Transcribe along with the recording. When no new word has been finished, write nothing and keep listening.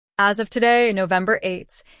As of today, November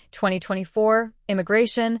 8, 2024,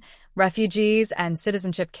 Immigration, Refugees, and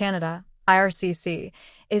Citizenship Canada, IRCC,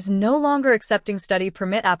 is no longer accepting study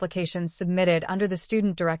permit applications submitted under the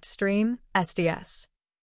Student Direct Stream, SDS.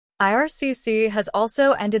 IRCC has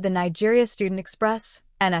also ended the Nigeria Student Express,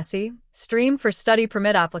 NSE, stream for study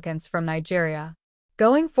permit applicants from Nigeria.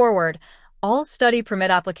 Going forward, all study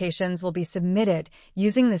permit applications will be submitted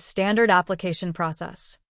using the standard application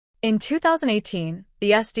process. In 2018,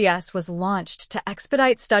 the SDS was launched to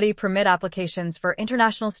expedite study permit applications for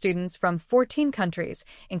international students from 14 countries,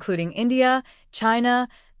 including India, China,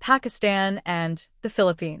 Pakistan, and the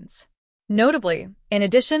Philippines. Notably, in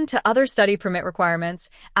addition to other study permit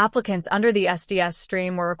requirements, applicants under the SDS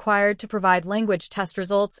stream were required to provide language test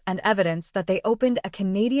results and evidence that they opened a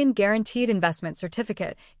Canadian Guaranteed Investment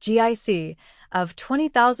Certificate, GIC, of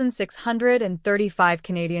 $20,635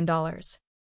 Canadian dollars.